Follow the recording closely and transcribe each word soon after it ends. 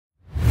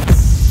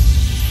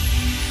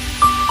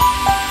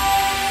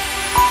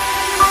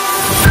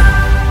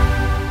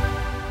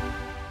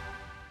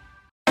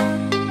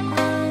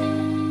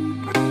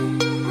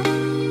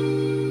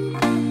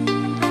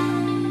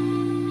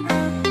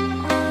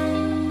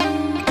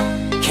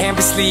Can't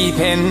be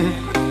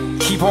sleeping,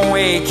 keep on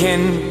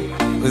waking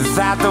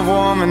without the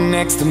woman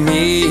next to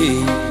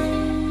me.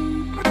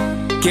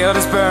 Guilt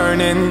is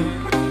burning,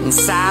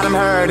 inside I'm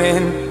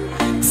hurting.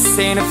 This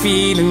ain't a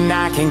feeling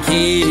I can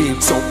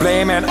keep, so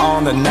blame it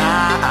on the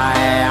night.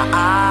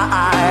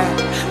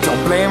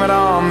 Don't blame it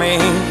on me,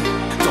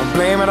 don't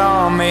blame it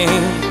on me.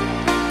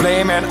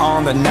 Blame it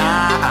on the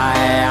night.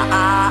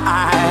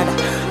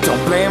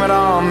 Don't blame it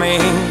on me,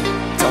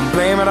 don't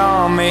blame it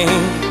on me.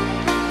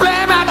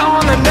 Blame it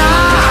on the night.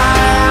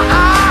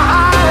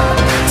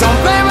 Don't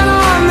blame it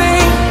on me,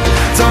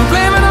 don't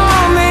blame it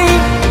on me.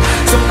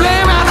 So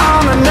blame it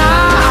on the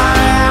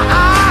night.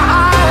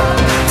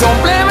 Don't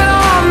blame it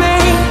on me,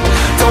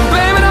 don't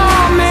blame it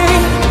on me.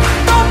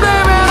 Don't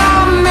blame it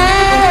on me.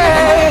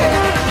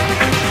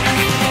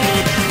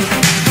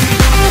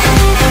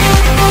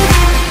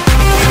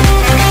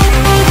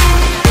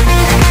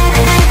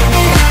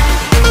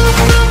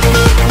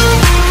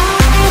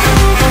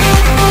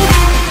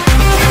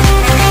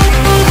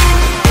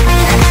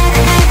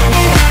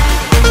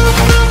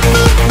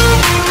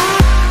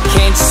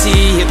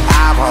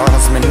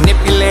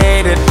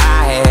 Manipulated, I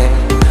had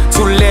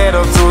too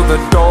little through the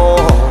door.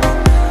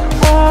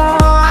 Oh,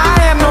 I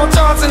had no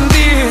choice in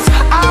this.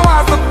 I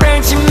was the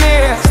friend she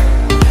missed.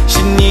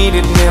 She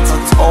needed me to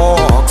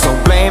talk, so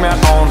blame it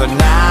on the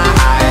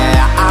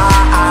night.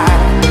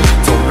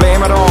 Don't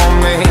blame it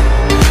on me,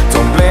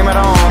 don't blame it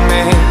on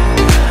me.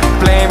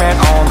 Blame it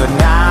on the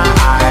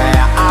night.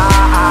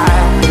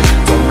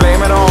 Don't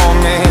blame it on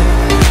me,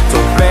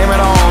 don't blame it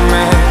on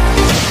me.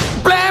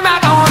 Blame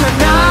it on the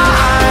night.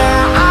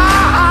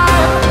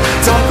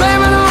 Don't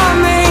blame it on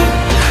me,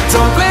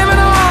 don't blame it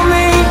on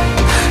me.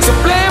 So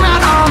blame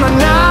it on the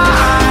night.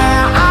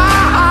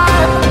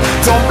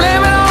 Don't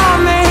blame it on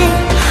me,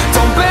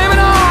 don't blame it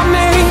on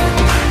me.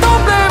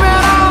 Don't blame it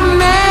on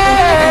me.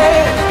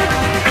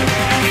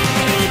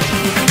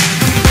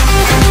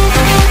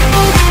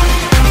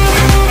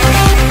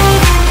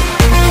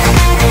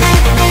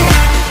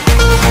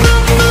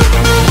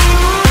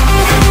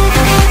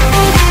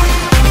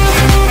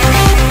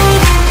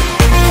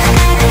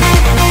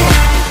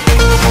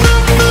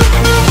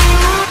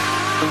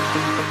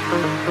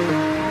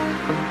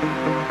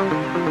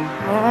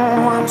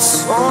 I'm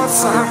so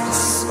sorry,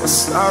 so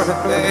sorry,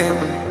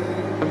 baby.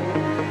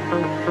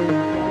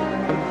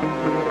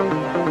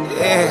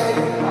 Yeah.